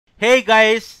Hey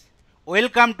guys,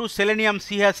 welcome to Selenium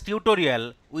CHAS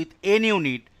tutorial with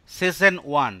NUnit session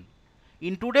 1.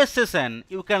 In today's session,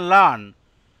 you can learn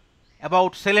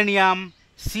about Selenium,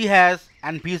 CHAS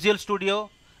and Visual Studio.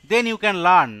 Then you can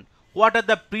learn what are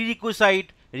the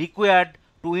prerequisites required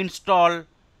to install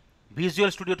Visual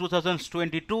Studio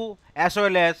 2022 as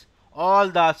well as all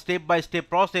the step-by-step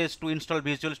process to install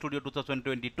Visual Studio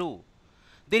 2022.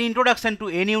 Then introduction to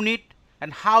NUnit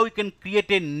and how you can create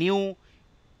a new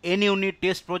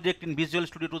NUnit-Test project in Visual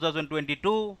Studio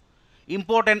 2022,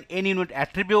 important NUnit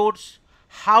attributes,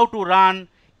 how to run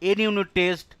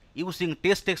NUnit-Test using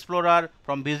Test Explorer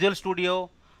from Visual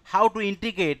Studio, how to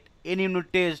integrate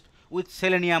NUnit-Test with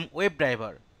Selenium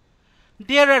WebDriver.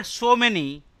 There are so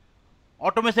many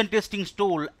automation testing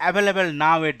tools available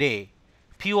nowadays.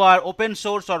 Few are open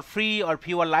source or free or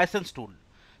few are licensed tools.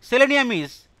 Selenium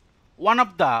is one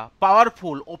of the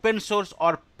powerful open source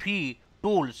or free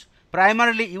tools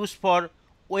primarily used for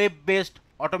web-based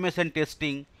automation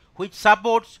testing, which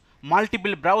supports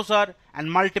multiple browser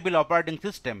and multiple operating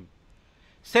system.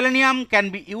 Selenium can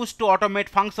be used to automate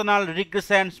functional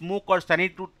regression, smoke or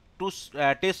sanity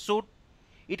test suite.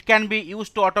 It can be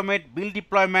used to automate build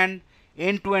deployment,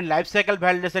 end-to-end lifecycle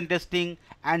validation testing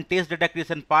and test data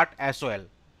creation part as well.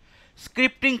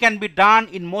 Scripting can be done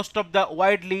in most of the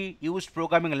widely used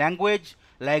programming language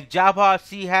like Java,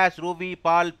 C#, Ruby,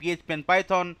 Perl, PHP and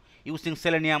Python using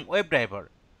Selenium WebDriver.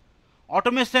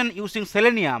 Automation using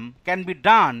Selenium can be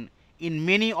done in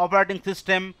many operating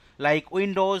systems like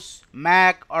Windows,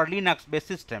 Mac or Linux based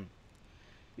system.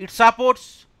 It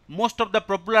supports most of the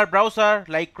popular browsers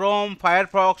like Chrome,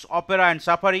 Firefox, Opera and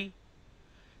Safari.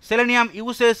 Selenium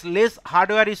uses less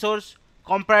hardware resource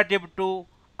comparative to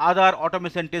other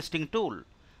automation testing tool.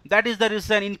 That is the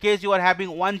reason in case you are having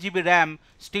 1 GB RAM,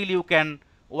 still you can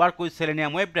work with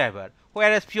Selenium WebDriver.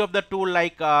 Whereas few of the tool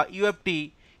like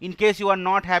UFT, in case you are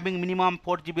not having minimum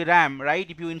 4 GB RAM, right?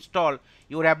 If you install,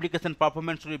 your application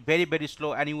performance will be very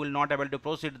slow and you will not able to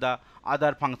proceed the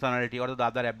other functionality or the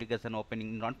other application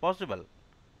opening not possible.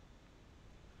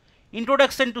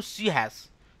 Introduction to CHAS.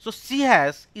 So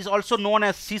CHAS is also known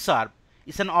as C#.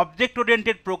 It's an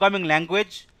object-oriented programming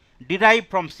language derived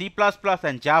from C++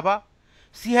 and Java.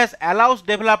 CHAS allows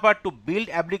developer to build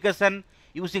application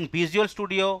using Visual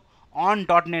Studio on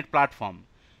 .NET platform.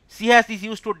 CHAS is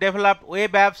used to develop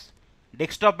web apps,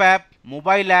 desktop app,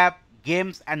 mobile app,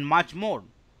 games and much more.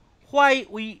 Why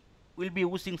we will be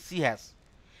using CHAS?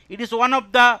 It is one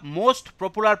of the most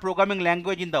popular programming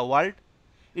language in the world.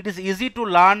 It is easy to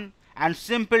learn and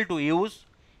simple to use.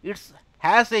 It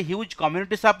has a huge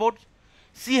community support.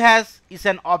 CHAS is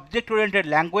an object-oriented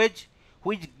language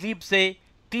which gives a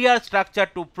clear structure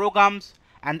to programs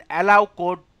and allow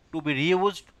code to be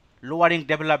reused, lowering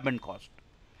development cost.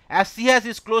 As CHAS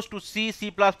is close to C,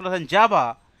 C++ and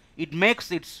Java, it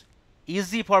makes it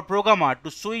easy for programmer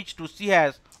to switch to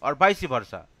CHAS or vice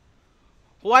versa.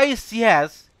 Why is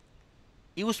CHAS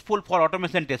useful for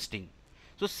automation testing?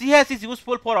 So CHAS is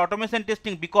useful for automation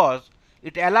testing because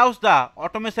it allows the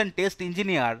automation test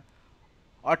engineer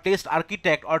or test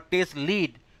architect or test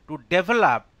lead to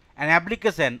develop an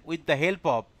application with the help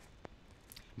of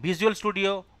Visual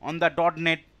Studio on the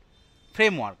 .NET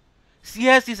framework.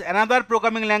 CHAS is another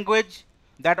programming language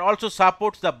that also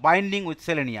supports the binding with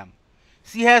Selenium.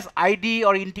 CHAS IDE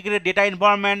or integrated data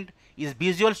environment is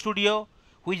Visual Studio,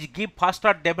 which gives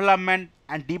faster development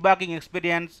and debugging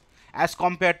experience as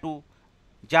compared to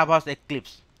Java's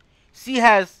Eclipse.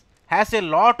 CHAS has a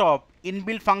lot of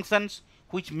inbuilt functions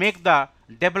which make the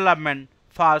development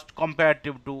fast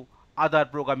comparative to other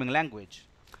programming language.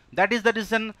 That is the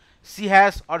reason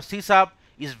CHAS or C#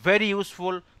 is very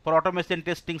useful for automation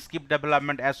testing, script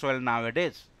development as well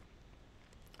nowadays.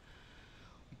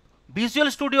 Visual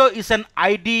Studio is an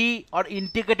IDE or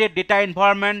integrated data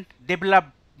environment developed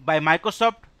by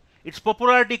Microsoft. Its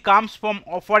popularity comes from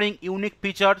offering unique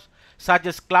features such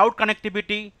as cloud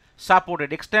connectivity,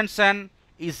 supported extension,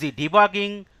 easy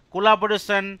debugging,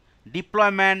 collaboration,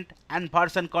 deployment and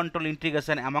version control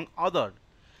integration among others.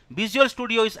 Visual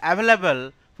Studio is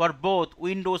available for both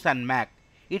Windows and Mac.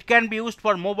 It can be used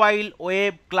for mobile,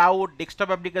 web, cloud, desktop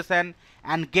application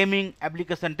and gaming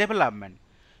application development.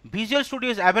 Visual Studio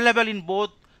is available in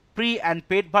both free and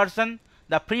paid version.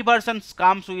 The free version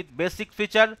comes with basic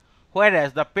feature,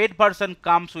 whereas the paid version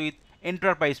comes with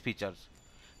enterprise features.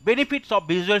 Benefits of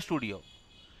Visual Studio.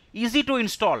 Easy to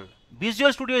install.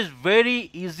 Visual Studio is very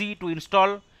easy to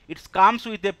install. It comes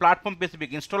with a platform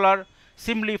specific installer.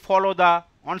 Simply follow the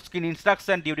on-screen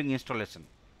instruction during installation.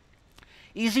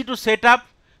 Easy to set up.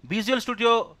 Visual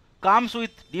Studio comes with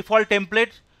default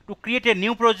templates. To create a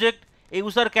new project, a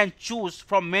user can choose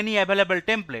from many available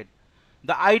templates.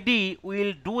 The IDE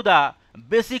will do the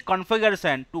basic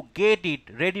configuration to get it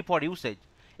ready for usage.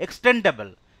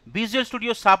 Extendable. Visual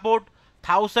Studio support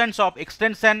thousands of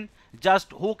extensions.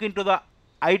 Just hook into the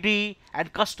IDE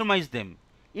and customize them.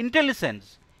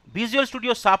 IntelliSense. Visual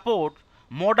Studio support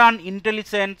modern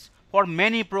IntelliSense for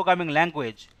many programming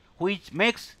language, which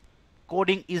makes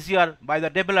coding easier by the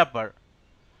developer.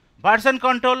 Version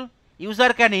control.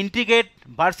 User can integrate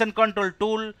version control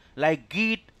tool like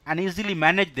Git and easily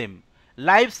manage them.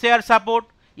 Live share support.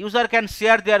 User can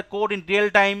share their code in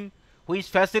real time, which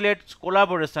facilitates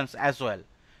collaborations as well.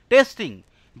 Testing.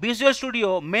 Visual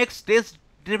Studio makes test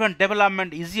driven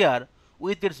development easier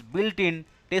with its built-in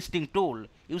testing tool.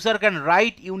 User can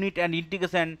write unit and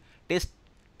integration test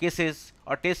cases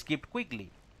or test script quickly.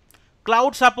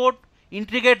 Cloud support.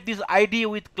 Integrate this IDE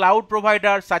with cloud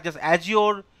providers such as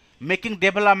Azure, making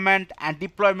development and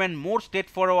deployment more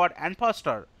straightforward and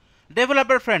faster.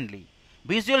 Developer friendly.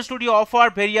 Visual Studio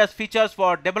offers various features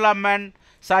for development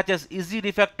such as easy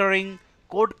refactoring,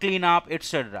 code cleanup,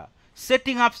 etc.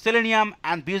 Setting up Selenium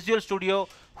and Visual Studio,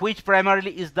 which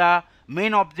primarily is the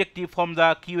main objective from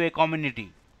the QA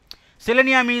community.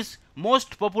 Selenium is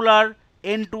most popular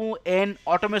end-to-end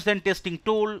automation testing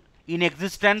tool in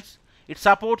existence. It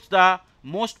supports the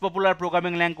most popular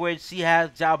programming language: C#,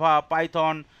 Java,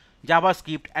 Python,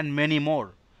 JavaScript, and many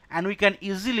more. And we can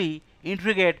easily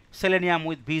integrate Selenium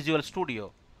with Visual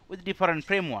Studio with different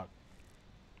framework.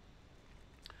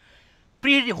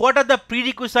 What are the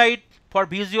prerequisites for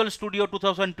Visual Studio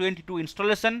 2022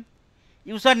 installation?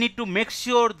 User need to make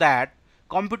sure that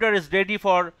computer is ready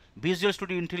for Visual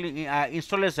Studio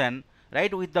installation,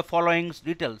 right, with the following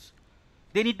details.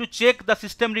 They need to check the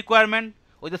system requirement,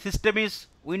 whether the system is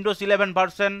Windows 11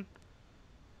 version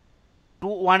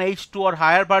 21H2 or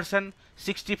higher version,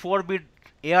 64-bit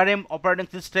ARM operating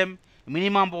system,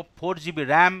 minimum of 4 GB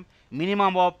RAM,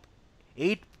 minimum of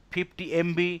 850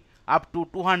 MB up to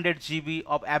 200 GB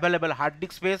of available hard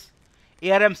disk space,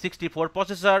 ARM 64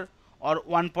 processor or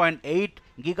 1.8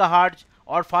 GHz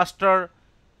or faster,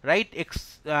 right,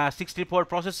 x64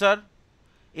 processor.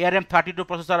 ARM 32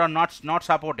 processor are not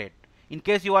supported. In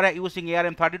case you are using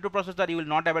ARM 32 processor, you will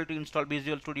not able to install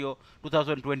Visual Studio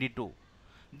 2022.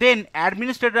 Then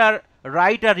administrator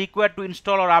right are required to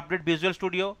install or update Visual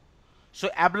Studio. So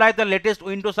apply the latest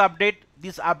Windows update.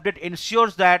 This update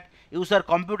ensures that user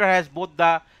computer has both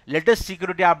the latest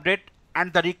security update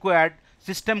and the required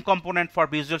system component for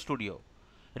Visual Studio.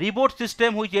 Reboot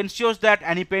system, which ensures that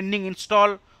any pending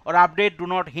install or update do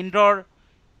not hinder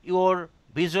your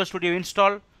Visual Studio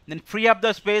install. Then free up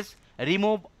the space,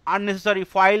 remove unnecessary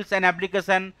files and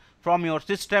application from your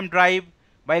system drive,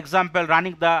 by example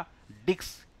running the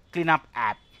disk cleanup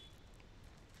app.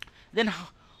 Then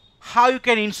how you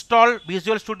can install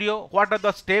Visual Studio? What are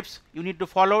the steps you need to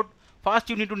follow? First,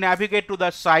 you need to navigate to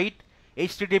the site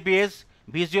https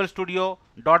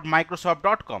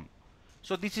visualstudio.microsoft.com.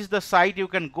 So this is the site. You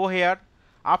can go here.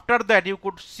 After that, you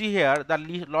could see here the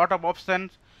lot of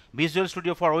options: Visual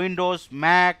Studio for Windows,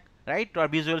 Mac, right, or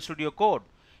Visual Studio Code.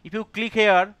 If you click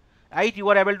here, right, you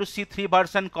are able to see 3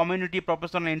 version: Community,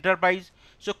 Professional, Enterprise.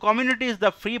 So Community is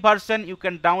the free version you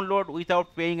can download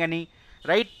without paying any,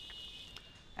 right,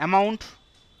 amount,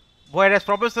 whereas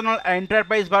Professional and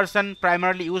Enterprise version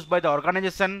primarily used by the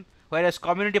organization, whereas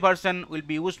Community version will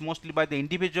be used mostly by the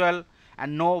individual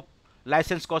and no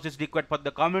license cost is required for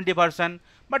the Community version,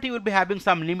 but you will be having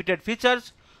some limited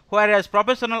features, whereas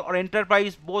Professional or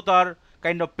Enterprise both are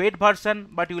kind of paid version,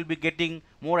 but you will be getting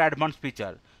more advanced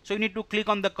feature. So you need to click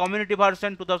on the Community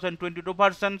version 2022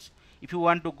 versions if you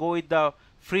want to go with the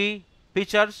free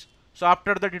features. So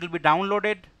after that it will be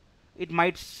downloaded. It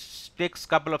might takes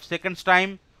couple of seconds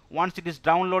time. Once it is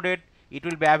downloaded, it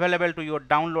will be available to your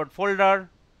download folder.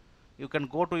 You can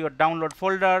go to your download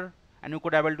folder and you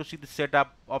could able to see the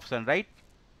setup option, right?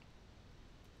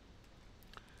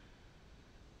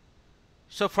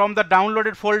 So from the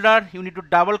downloaded folder, you need to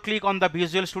double click on the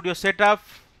Visual Studio setup.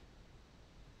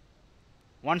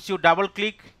 Once you double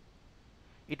click,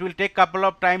 it will take couple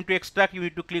of time to extract. You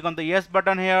need to click on the yes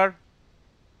button here.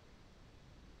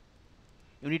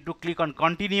 You need to click on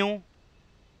continue.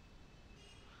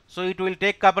 So it will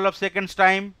take couple of seconds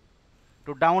time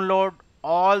to download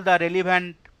all the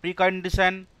relevant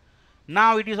precondition.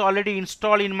 Now it is already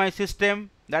installed in my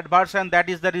system, that version. That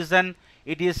is the reason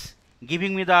it is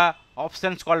giving me the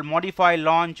options called modify,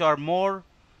 launch or more,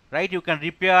 right? You can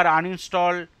repair,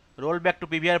 uninstall, roll back to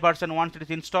previous version once it is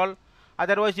installed.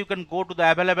 Otherwise you can go to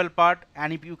the available part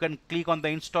and if you can click on the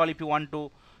install if you want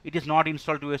to. It is not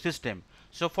installed to your system.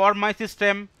 So for my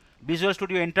system, Visual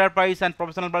Studio Enterprise and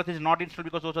Professional version is not installed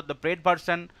because those are the paid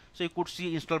version. So you could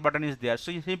see install button is there.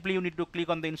 So you simply you need to click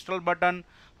on the install button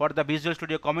for the Visual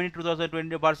Studio Community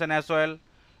 2020 version as well,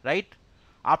 right?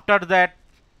 After that,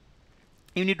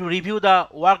 you need to review the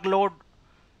workload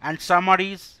and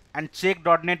summaries and check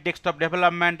 .NET Desktop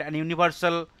Development and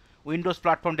Universal Windows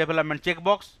Platform Development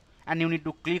checkbox, and you need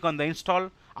to click on the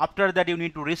install. After that, you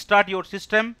need to restart your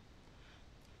system.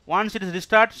 Once it is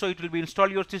restart, so it will be install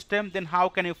your system. Then how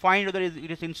can you find whether it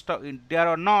is installed there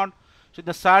or not? So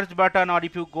the search button, or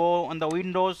if you go on the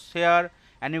Windows here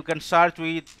and you can search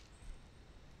with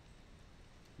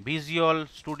Visual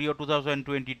Studio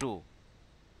 2022.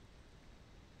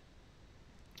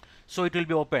 So it will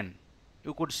be open,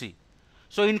 you could see.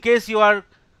 So in case you are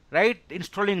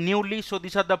installing newly, so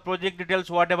these are the project details,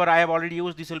 whatever I have already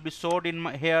used, this will be showed in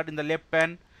here in the left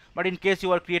pane. But in case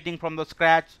you are creating from the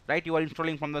scratch, you are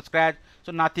installing from the scratch,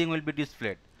 so nothing will be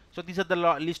displayed. So these are the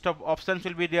list of options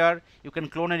will be there. You can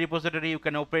clone a repository, you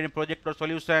can open a project or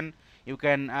solution, you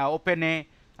can open a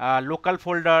local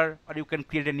folder, or you can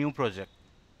create a new project.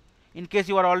 In case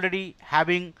you are already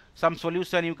having some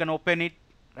solution, you can open it,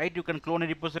 you can clone a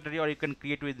repository, or you can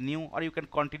create with new, or you can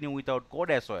continue without code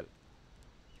as well.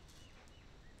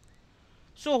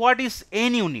 So what is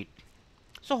NUnit?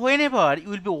 So whenever you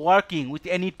will be working with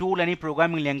any tool, any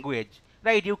programming language,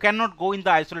 you cannot go in the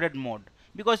isolated mode,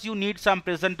 because you need some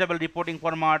presentable reporting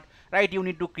format, you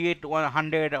need to create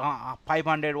 100,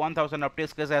 500, 1000 of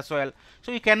test cases as well.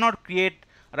 So you cannot create,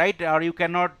 or you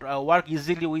cannot work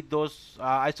easily with those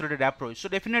isolated approach. So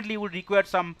definitely you will require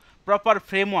some proper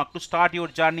framework to start your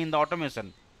journey in the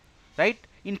automation,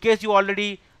 In case you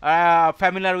already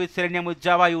familiar with Selenium, with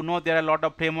Java, you know there are a lot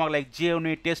of framework like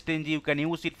JUnit, TestNG. You can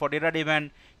use it for data-driven,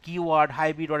 keyword,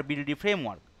 hybrid, or BDD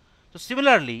framework. So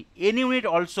similarly, NUnit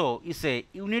also is a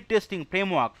unit testing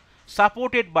framework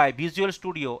supported by Visual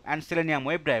Studio and Selenium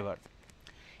WebDriver.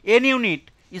 NUnit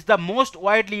is the most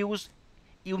widely used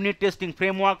unit testing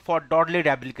framework for .NET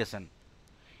application.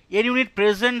 NUnit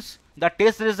presents the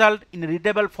test result in a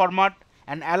readable format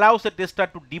and allows the tester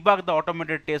to debug the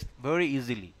automated test very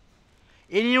easily.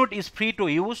 NUnit is free to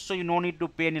use, so you no need to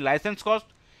pay any license cost.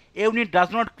 NUnit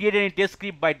does not create any test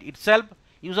script by itself.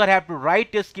 User have to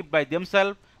write test script by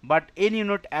themselves, but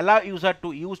NUnit allow user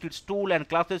to use its tool and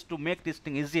classes to make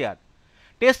testing easier.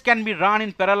 Tests can be run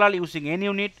in parallel using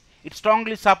NUnit. It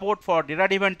strongly support for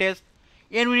data-driven test.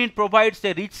 NUnit provides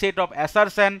a rich set of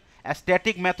assertion, a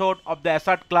static method of the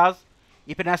assert class.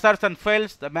 If an assertion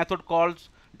fails, the method calls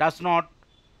does not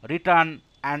return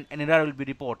and an error will be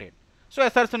reported. So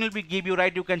assertion will be give you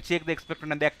you can check the expected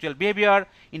and the actual behavior.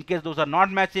 In case those are not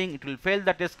matching, it will fail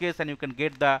the test case and you can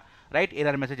get the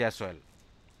error message as well.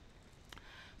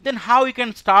 Then how we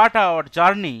can start our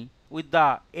journey with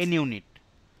the NUnit?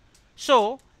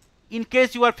 So in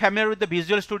case you are familiar with the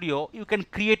Visual Studio, you can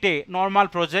create a normal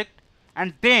project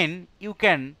and then you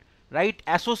can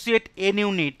associate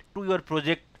NUnit to your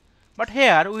project. But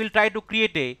here we will try to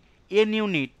create a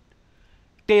NUnit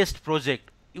test project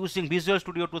using Visual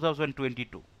Studio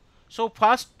 2022. So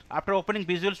first, after opening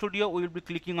Visual Studio, we will be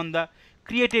clicking on the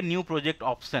create a new project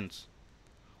options.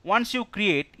 Once you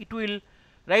create, it will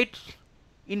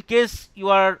in case you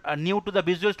are new to the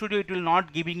Visual Studio, it will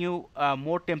not giving you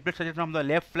more template suggestion from the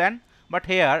left pane, but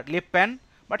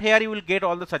here you will get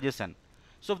all the suggestion.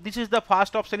 So this is the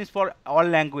first option is for all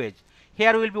language.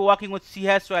 Here we will be working with C#,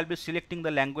 so I'll be selecting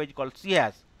the language called C#.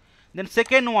 Then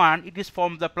second one, it is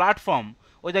from the platform,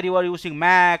 whether you are using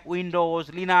Mac, Windows,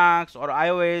 Linux, or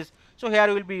iOS. So here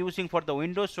we will be using for the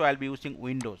Windows, so I'll be using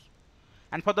Windows.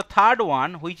 And for the third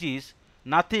one, which is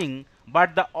nothing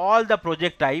but all the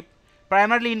project type,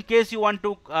 primarily in case you want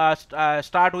to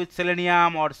start with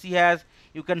Selenium or C#,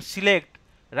 you can select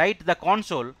the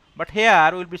console, but here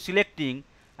we will be selecting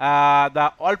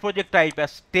the all project type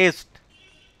as test.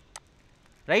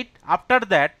 After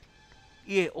that,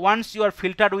 once you are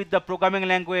filtered with the programming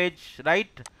language,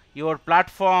 your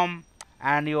platform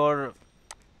and your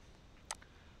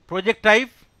project type,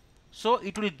 so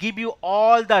it will give you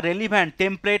all the relevant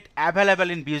template available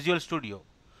in Visual Studio.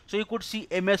 So you could see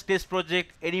MS test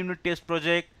project, NUnit test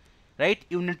project,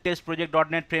 unit test project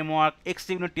 .NET framework,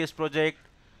 XUnit test project,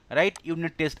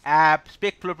 unit test app,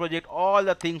 spec flow project, all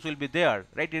the things will be there,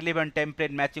 relevant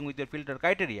template matching with your filter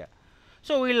criteria.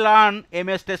 So we'll learn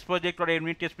MS test project or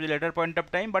unit test project later point of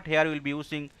time, but here we'll be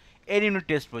using NUnit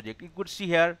test project. You could see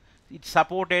here it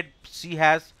supported C#,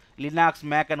 Linux,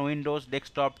 Mac, and Windows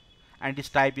desktop, and this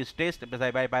type is test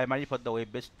primarily for the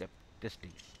web-based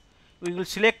testing. We will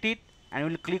select it and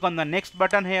we will click on the next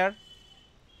button here.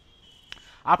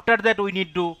 After that, we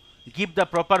need to give the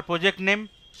proper project name,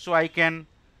 so I can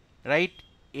write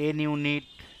NUnit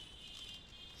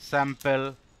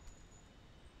sample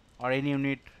or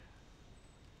NUnit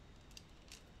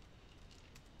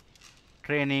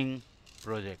training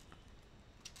project.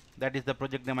 That is the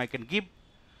project name I can give.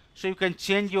 So you can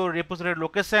change your repository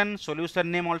location, solution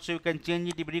name also you can change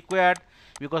it if required,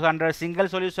 because under a single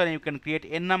solution you can create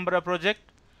n number of project.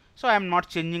 So I am not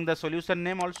changing the solution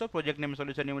name also, project name,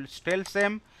 solution name will still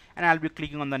same, and I'll be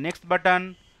clicking on the next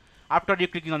button. After you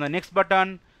clicking on the next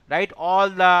button, right, all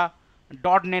the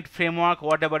 .NET framework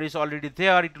whatever is already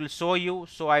there it will show you.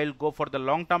 So I will go for the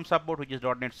long term support, which is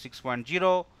 .NET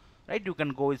 6.0, right. You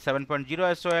can go with 7.0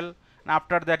 as well, and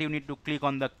after that you need to click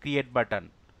on the create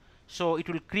button. So it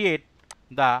will create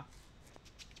the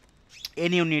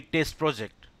NUnit-Test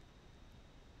project,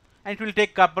 and it will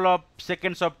take couple of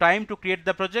seconds of time to create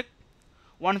the project.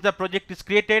 Once the project is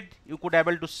created, you could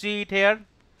able to see it here.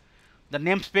 The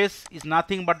namespace is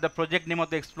nothing but the project name of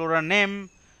the explorer name,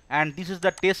 and this is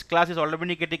the test class is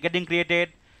already getting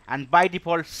created, and by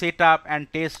default setup and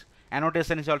test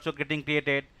annotation is also getting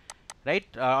created, right,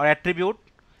 or attribute.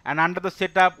 And under the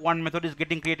setup, one method is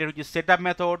getting created, which is setup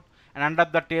method, and under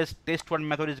the test one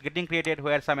method is getting created,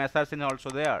 where some assertion is also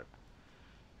there.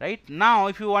 Right now,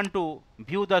 if you want to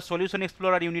view the solution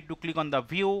explorer, you need to click on the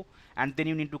view, and then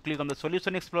you need to click on the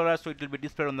solution explorer, so it will be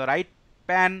displayed on the right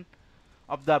pane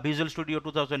of the Visual Studio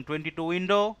 2022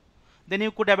 window. Then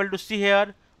you could able to see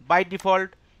here by default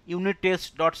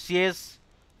unittest.cs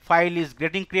file is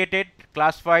getting created,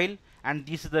 class file, and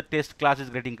this is the test class is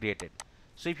getting created.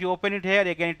 So if you open it here,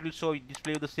 again it will show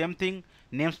display the same thing.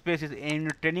 Namespace is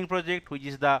NUnit training project, which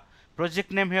is the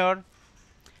project name here,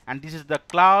 and this is the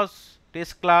class,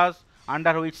 test class,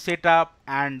 under which setup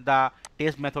and the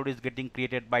test method is getting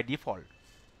created by default.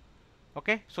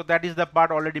 Okay, so that is the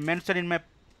part already mentioned in my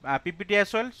PPT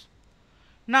as well.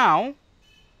 Now,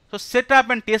 so setup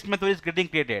and test method is getting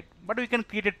created, but we can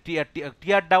create a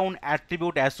tier down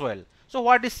attribute as well. So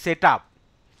what is setup?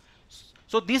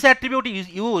 So this attribute is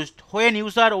used when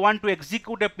user want to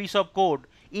execute a piece of code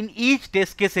in each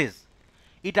test cases.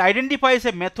 It identifies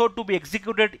a method to be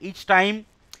executed each time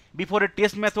before a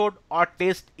test method or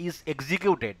test is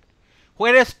executed.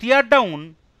 Whereas tear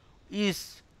down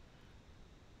is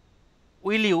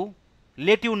will you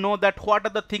let you know that what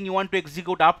are the thing you want to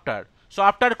execute after. So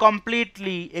after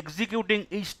completely executing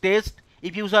each test,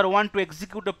 if user want to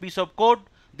execute a piece of code,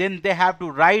 then they have to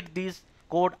write this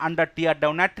code under tear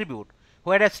down attribute.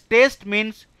 Whereas test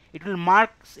means it will mark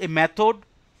a method,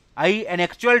 i.e. an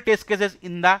actual test cases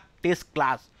in the test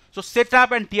class. So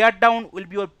setup and tear down will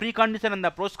be your precondition and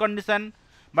the post condition,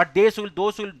 but those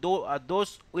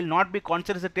will not be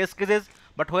considered as test cases,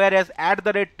 but whereas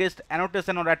 @test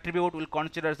annotation or attribute will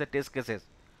consider as a test cases.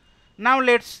 Now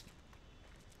let's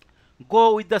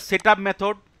go with the setup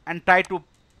method and try to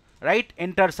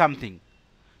enter something.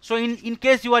 So in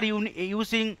case you are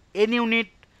using NUnit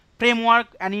framework,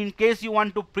 and in case you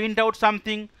want to print out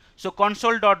something, so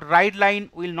console.writeLine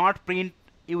will not print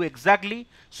you exactly,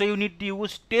 so you need to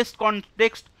use test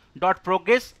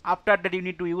context.progress. After that you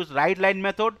need to use writeLine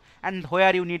method, and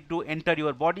where you need to enter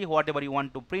your body whatever you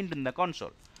want to print in the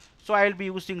console. So I will be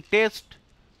using test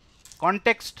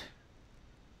context.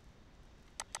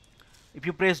 If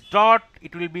you press dot,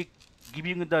 it will be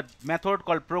giving you the method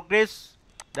called progress,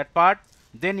 that part.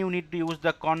 Then you need to use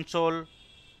the console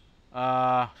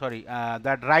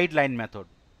that writeLine method.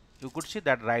 You could see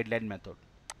that writeLine method,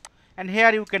 and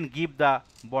here you can give the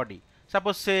body.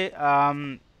 Suppose say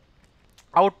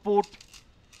output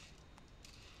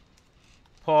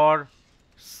for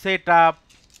setup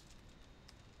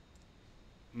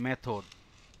method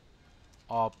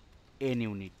of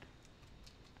NUnit.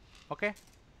 Okay,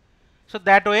 so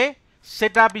that way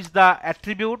setup is the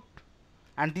attribute,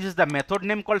 and this is the method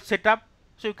name called setup.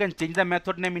 So you can change the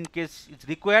method name in case it's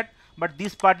required, but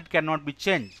this part it cannot be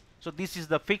changed. So this is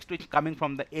the fixed which coming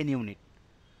from the NUnit,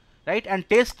 right? And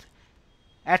test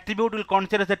attribute will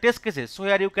consider the test cases. So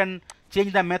here you can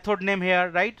change the method name here,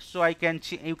 right? So you can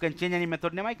change any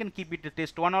method name. I can keep it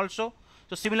test1 also.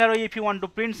 So similarly, if you want to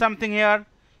print something here,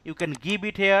 you can give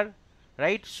it here,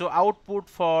 right? So output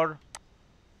for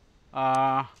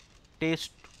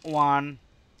test1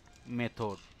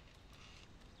 method.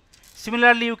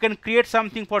 Similarly, you can create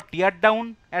something for tear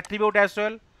down attribute as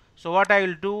well. So what I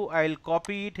will do, I will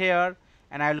copy it here,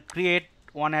 and I will create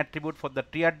one attribute for the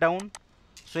tear down.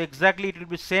 So exactly it will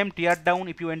be same tear down.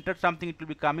 If you enter something, it will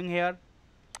be coming here.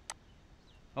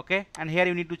 Okay, and here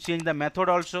you need to change the method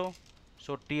also.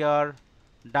 So tear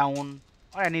down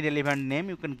or any relevant name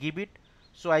you can give it.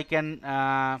 So I can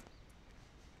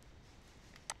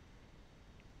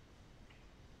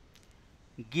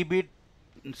give it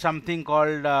something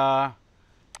called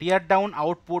tear down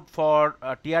output for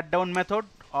tear down method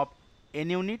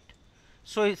NUnit.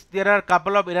 So there are a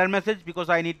couple of error messages because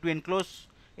I need to enclose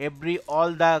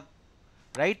all the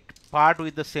right part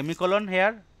with the semicolon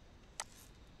here.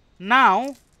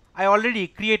 Now I already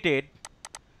created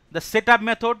the setup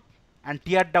method and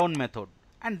tear down method,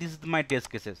 and this is my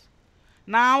test cases.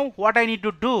 Now what I need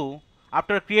to do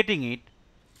after creating it,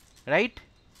 right?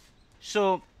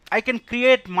 So I can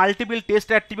create multiple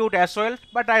test attribute as well,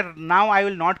 but now I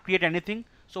will not create anything.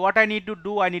 So what I need to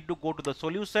do, I need to go to the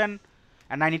solution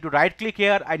and I need to right click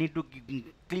here. I need to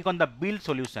click on the build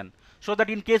solution, so that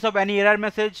in case of any error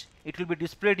message, it will be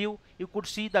displayed you. You could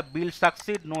see the build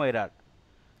succeed, no error.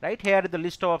 Right here is the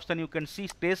list of options. You can see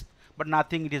test, but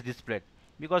nothing it is displayed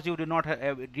because you did not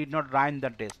run the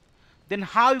test. Then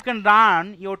how you can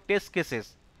run your test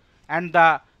cases and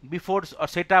the before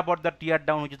setup or the tear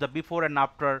down, which is the before and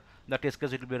after the test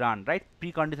case, it will be run, right?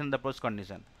 Pre-condition and the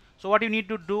post-condition. So what you need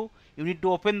to do, you need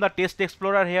to open the test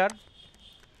explorer here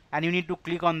and you need to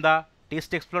click on the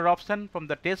test explorer option from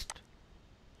the test,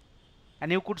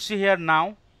 and you could see here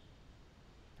now,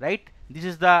 right? This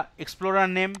is the explorer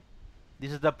name,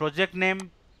 this is the project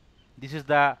name, this is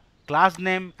the class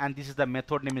name, and this is the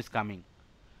method name is coming.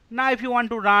 Now if you want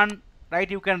to run, right,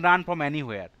 you can run from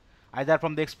anywhere, either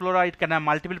from the explorer. It can have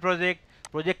multiple project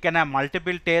can have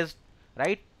multiple tests,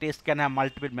 right? Test can have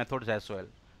multiple methods as well.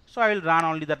 So I will run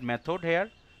only that method here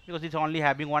because it's only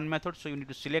having one method, so you need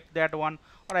to select that one,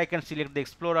 or I can select the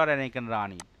explorer and I can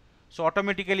run it. So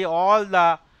automatically all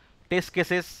the test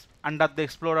cases under the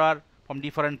explorer from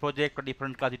different project or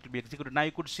different class, it will be executed. Now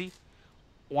you could see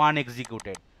one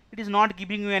executed. It is not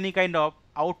giving you any kind of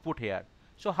output here.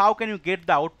 So how can you get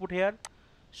the output here?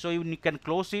 So you can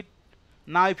close it.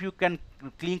 Now if you can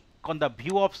click on the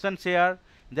view options here,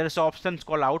 there is options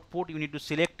called output. You need to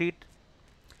select it,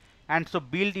 and so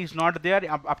build is not there.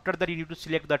 After that you need to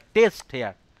select the test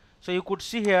here. So you could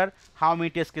see here how many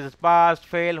test cases passed,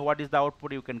 failed, what is the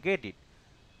output, you can get it,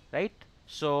 right?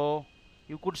 So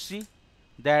you could see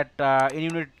that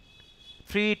NUnit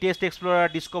 3 test explorer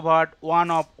discovered one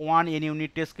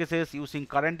NUnit test cases using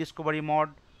current discovery mode,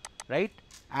 right?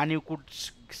 And you could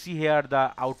see here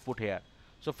the output here.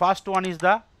 So first one is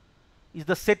the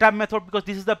setup method, because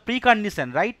this is the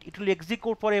precondition, right? It will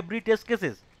execute for every test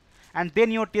cases and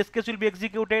then your test case will be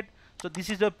executed. So this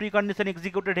is the precondition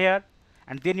executed here,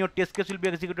 and then your test case will be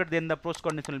executed, then the post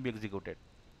condition will be executed,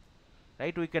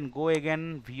 right? We can go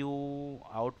again, view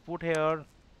output here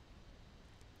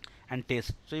and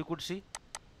test. So you could see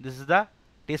this is the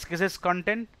test cases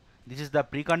content, this is the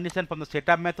precondition from the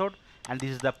setup method, and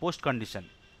this is the post condition,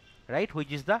 right,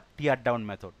 which is the tear down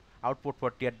method, output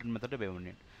for tear down method of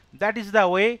NUnit. That is the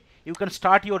way you can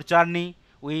start your journey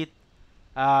with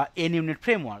NUnit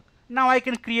framework. Now I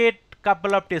can create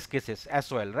couple of test cases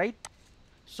as well, right?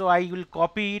 So I will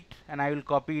copy it and I will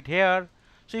copy it here.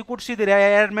 So you could see the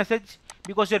error message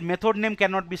because your method name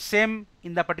cannot be same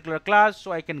in the particular class.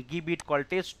 So I can give it called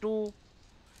test2.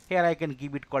 Here I can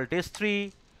give it called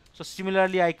test3. So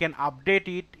similarly I can update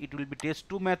it. It will be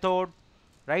test2 method,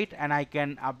 right? And I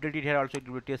can update it here also. It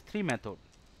will be test3 method.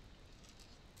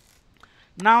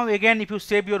 Now again, if you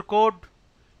save your code,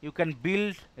 you can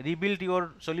rebuild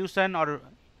your solution, or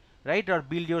right, or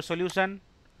build your solution.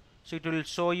 So it will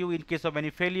show you in case of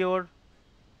any failure,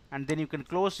 and then you can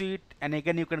close it, and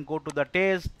again you can go to the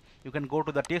test, you can go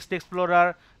to the text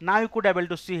explorer. Now you could able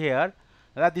to see here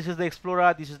that this is the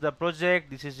explorer, this is the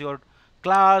project, this is your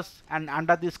class, and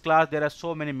under this class there are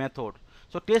so many methods.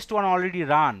 So test1 already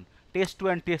ran,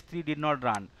 test2 and test3 did not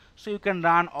run. So you can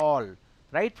run all,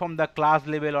 right, from the class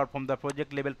level or from the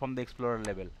project level, from the explorer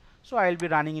level. So I will be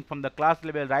running it from the class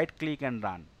level, right click and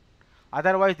run.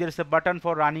 Otherwise there is a button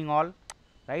for running all,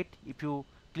 right? If you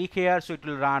click here, so it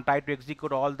will run, try to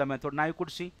execute all the method. Now you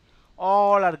could see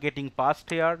all are getting passed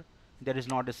here. There is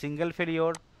not a single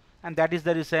failure, and that is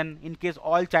the reason in case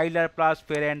all child are plus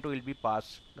parent will be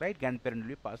passed, right? Grandparent will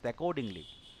be passed accordingly.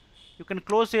 You can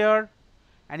close here,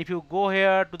 and if you go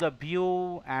here to the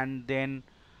view and then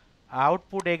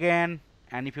output again,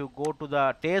 and if you go to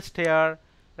the test here,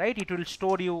 right, it will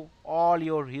store you all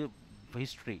your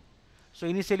history. So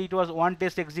initially it was one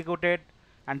test executed,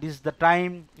 and this is the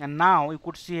time, and now you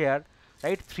could see here,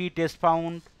 right, 3 tests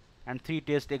found and 3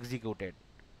 tests executed,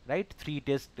 right, 3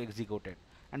 tests executed,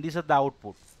 and this is the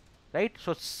output, right?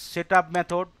 So setup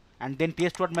method, and then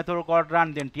test1 method got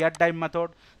run, then tear down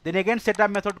method, then again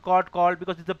setup method got called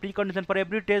because it's a precondition for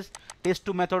every test.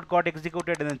 Test2 method got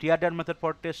executed, and then tear down method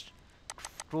for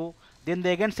test2, then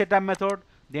the again setup method,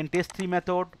 then test3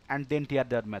 method, and then tear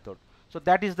down method. So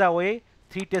that is the way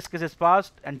 3 test cases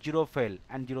passed and 0 fail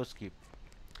and 0 skip.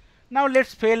 Now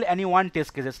let's fail any one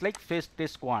test cases, like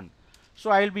test1. So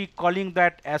I will be calling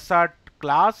that assert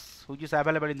class which is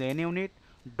available in the NUnit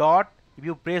dot. If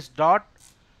you press dot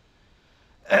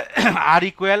r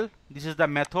equal, this is the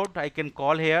method I can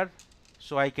call here.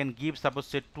 So I can give suppose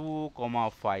say 2 comma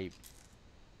 5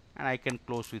 and I can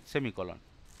close with semicolon.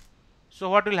 So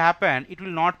what will happen? It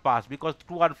will not pass because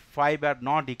 2 or 5 are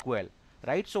not equal,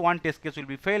 right? So one test case will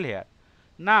be fail here.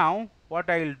 Now what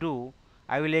I will do,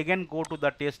 I will again go to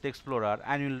the test explorer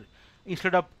and will,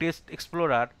 instead of test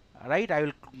explorer, right, I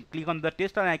will click on the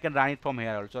test and I can run it from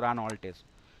here also, run all tests.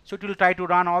 So it will try to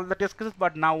run all the test cases,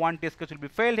 but now one test case will be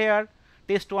failed here,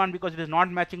 test 1, because it is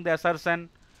not matching the assertion,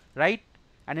 right?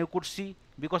 And you could see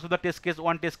because of the test case,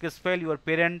 one test case failed, your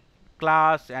parent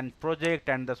class and project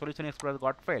and the solution explorer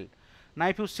got failed. Now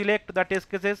if you select the test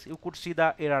cases, you could see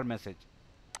the error message,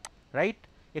 right?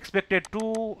 Expected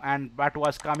 2 and but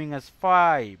was coming as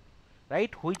 5,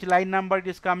 right? Which line number it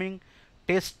is coming?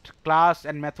 Test class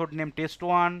and method name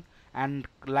test1 and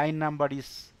line number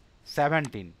is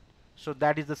 17. So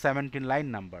that is the 17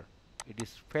 line number. It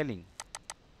is failing.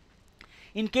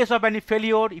 In case of any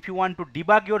failure, if you want to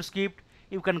debug your script,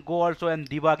 you can go also and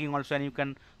debugging also, and you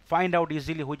can find out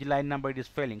easily which line number it is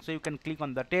failing. So you can click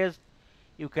on the test,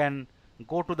 you can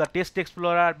go to the test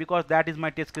explorer, because that is my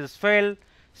test case failed.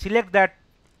 Select that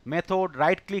method,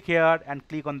 right click here and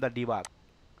click on the debug.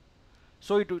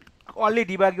 So it will only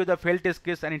debug you the failed test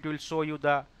case and it will show you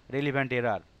the relevant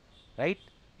error, right?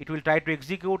 It will try to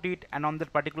execute it and on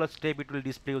that particular step it will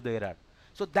display you the error.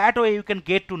 So that way you can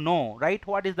get to know, right,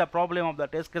 what is the problem of the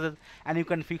test cases and you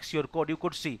can fix your code. You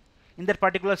could see in that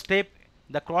particular step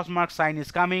the cross mark sign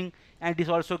is coming and it is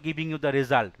also giving you the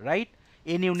result, right?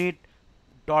 NUnit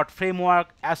dot framework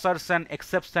assertion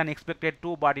exception expected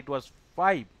 2 but it was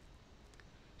 5.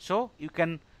 So you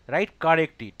can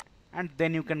correct it and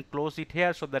then you can close it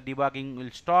here, so the debugging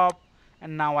will stop,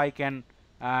 and now I can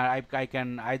I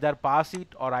can either pass it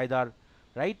or either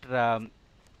or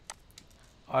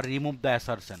remove the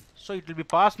assertion. So it will be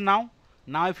passed now.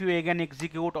 Now if you again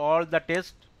execute all the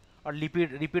test or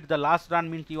repeat the last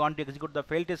run, means you want to execute the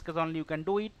failed test case only, you can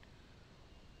do it.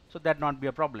 So that not be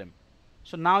a problem.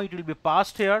 So now it will be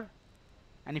passed here,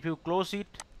 and if you close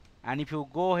it and if you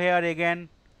go here again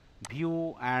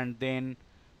view and then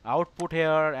output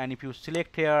here, and if you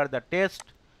select here the test,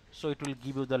 so it will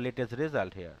give you the latest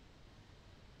result here,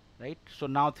 right? So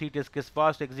now 3 test case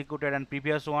first executed and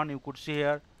previous one you could see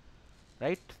here,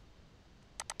 right?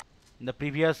 In the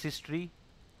previous history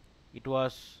it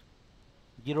was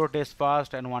 0 test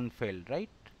first and 1 failed, right?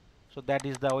 So that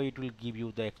is the way it will give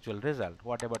you the actual result,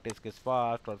 whatever test case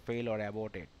passed or fail or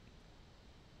aborted.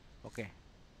 Okay,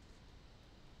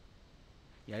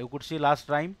 yeah, you could see last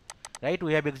time, right,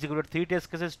 we have executed 3 test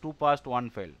cases, 2 passed, 1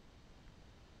 failed.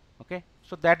 Okay,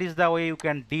 so that is the way you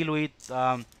can deal with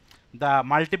the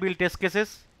multiple test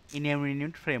cases in a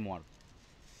NUnit framework.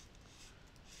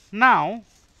 Now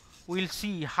we'll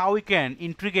see how we can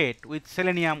integrate with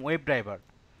Selenium WebDriver,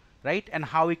 right, and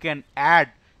how we can add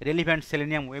relevant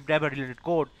Selenium WebDriver related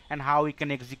code and how we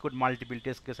can execute multiple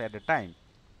test cases at a time.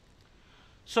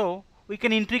 So we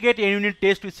can integrate a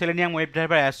NUnit-Test with Selenium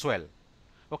WebDriver as well.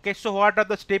 Okay, so what are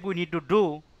the steps we need to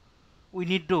do? We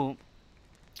need to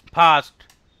first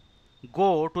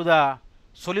go to the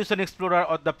solution explorer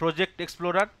or the project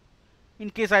explorer. In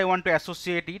case I want to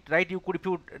associate it, right, you could, if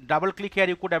you double click here,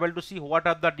 you could able to see what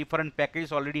are the different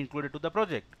packages already included to the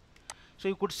project. So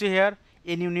you could see here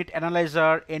NUnit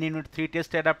Analyzer, NUnit 3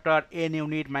 Test Adapter,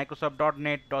 NUnit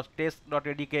Microsoft.NET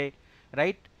Test.adk,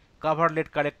 right,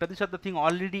 coverlet corrector. These are the things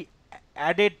already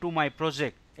added to my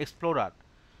project explorer.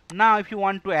 Now if you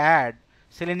want to add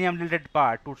Selenium related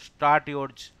part to start your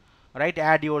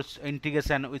add your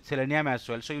integration with Selenium as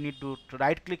well, so you need to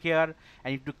right click here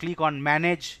and you need to click on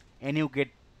manage NuGet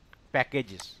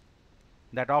packages,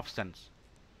 that options.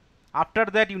 After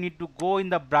that you need to go in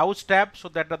the browse tab, so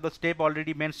that are the step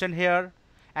already mentioned here,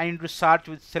 and you need to search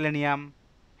with Selenium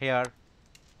here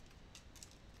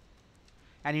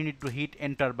and you need to hit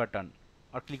enter button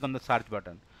or click on the search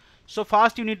button. So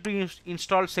first you need to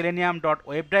install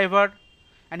selenium.webdriver,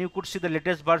 and you could see the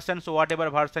latest version, so whatever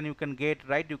version you can get,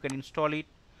 right, you can install it.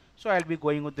 So I'll be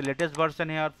going with the latest version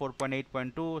here,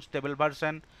 4.8.2 stable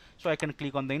version, so I can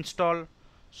click on the install.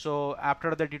 So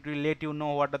after that it will let you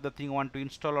know what are the thing you want to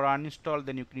install or uninstall,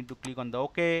 then you need to click on the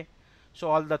OK. So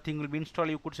all the thing will be installed.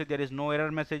 You could say there is no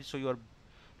error message, so your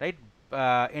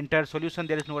entire solution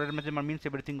there is no error message, means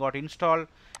everything got installed.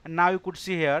 And now you could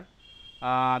see here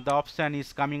the option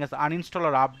is coming as uninstall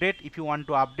or update. If you want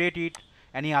to update it,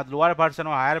 any lower version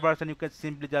or higher version, you can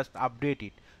simply just update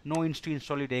it, no need to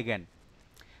install it again.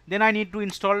 Then I need to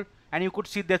install, and you could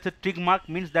see there's a tick mark,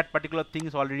 means that particular thing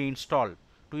is already installed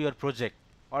to your project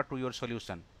or to your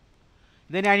solution.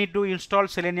 Then I need to install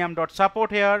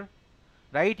selenium.support here,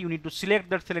 right? You need to select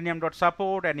that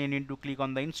selenium.support and you need to click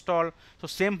on the install. So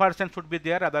same version should be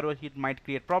there, otherwise it might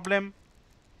create problem.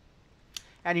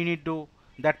 And you need to,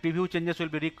 that preview changes will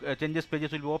be changes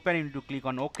pages will be open. You need to click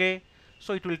on OK.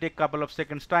 So it will take couple of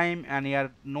seconds time, and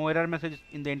here no error message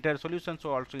in the entire solution,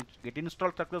 so also it get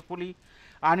installed successfully.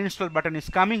 Uninstall button is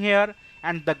coming here,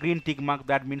 and the green tick mark,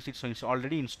 that means it's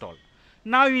already installed.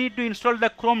 Now you need to install the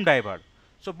Chrome driver.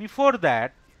 So before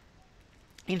that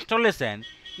installation,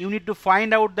 you need to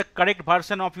find out the correct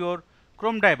version of your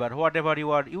Chrome driver, whatever you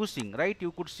are using, right?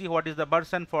 You could see what is the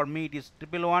version. For me it is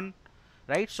 111,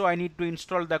 right? So I need to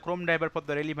install the Chrome driver for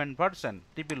the relevant version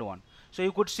 111. So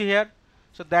you could see here,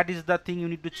 so that is the thing you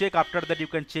need to check. After that you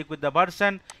can check with the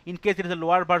version. In case it is a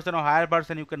lower version or higher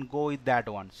version, you can go with that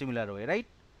one similar way, right?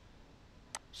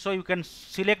 So you can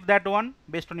select that one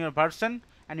based on your version,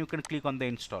 and you can click on the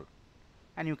install,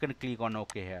 and you can click on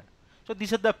OK here. So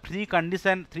these are the three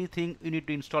things you need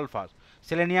to install first: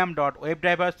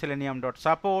 selenium.webdriver,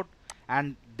 selenium.support,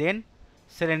 and then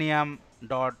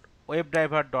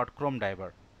selenium.webdriver.chrome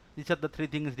driver. These are the three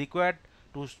things required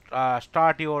to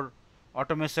start your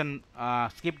automation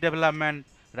script development,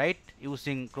 right,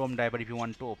 using Chrome driver if you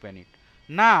want to open it.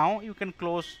 Now you can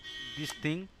close this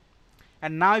thing,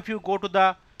 and now if you go to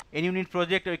the NUnit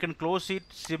project, you can close it.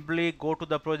 Simply go to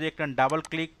the project and double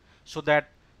click, so that,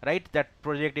 right, that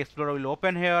project explorer will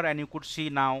open here, and you could see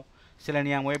now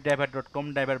Selenium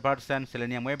WebDriver.com driver version,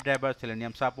 Selenium WebDriver,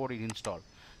 Selenium support is installed.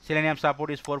 Selenium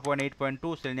support is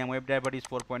 4.8.2, Selenium WebDriver is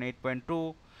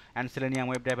 4.8.2, and Selenium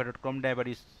WebDriver.com driver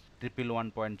is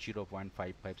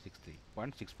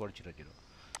 111.0.5563.6400.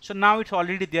 So now it's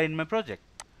already there in my project.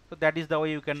 So that is the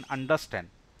way you can understand.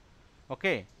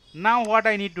 Okay. Now what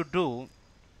I need to do,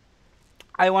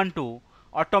 I want to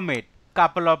automate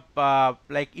couple of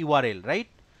like URL, right?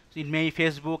 So it may be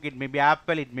Facebook, it may be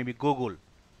Apple, it may be Google.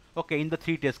 Okay, in the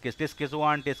three test case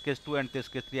 1, test case 2, and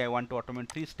test case 3, I want to automate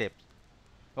 3 steps.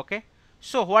 Okay,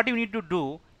 so what you need to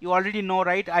do, you already know,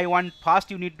 right? I want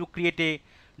first you need to create a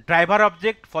driver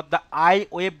object for the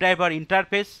WebDriver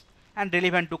interface and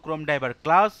relevant to Chrome driver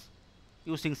class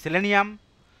using Selenium.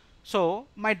 So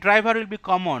my driver will be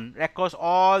common across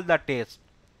all the tests,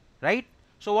 right?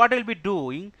 So what I will be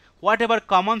doing, whatever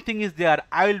common thing is there,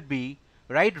 I will be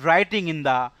writing in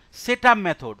the setup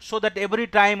method, so that every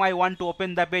time I want to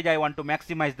open the page, I want to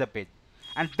maximize the page,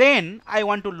 and then I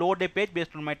want to load a page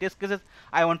based on my test cases.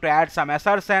 I want to add some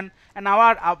assertion, and now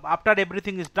after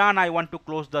everything is done, I want to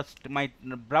close my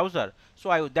browser.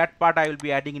 So that part I will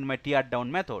be adding in my teardown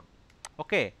method.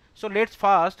 Okay, so let's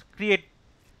first create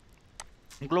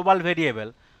global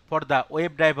variable for the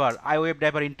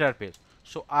WebDriver interface.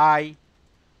 So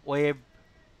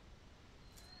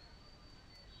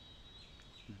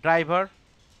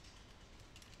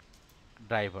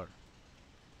WebDriver.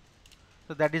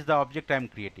 So that is the object I am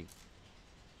creating.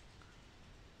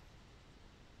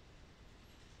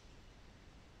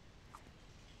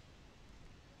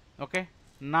 Okay.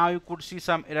 Now you could see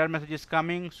some error messages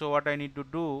coming. So what I need to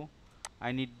do,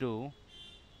 I need to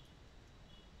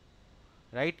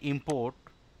import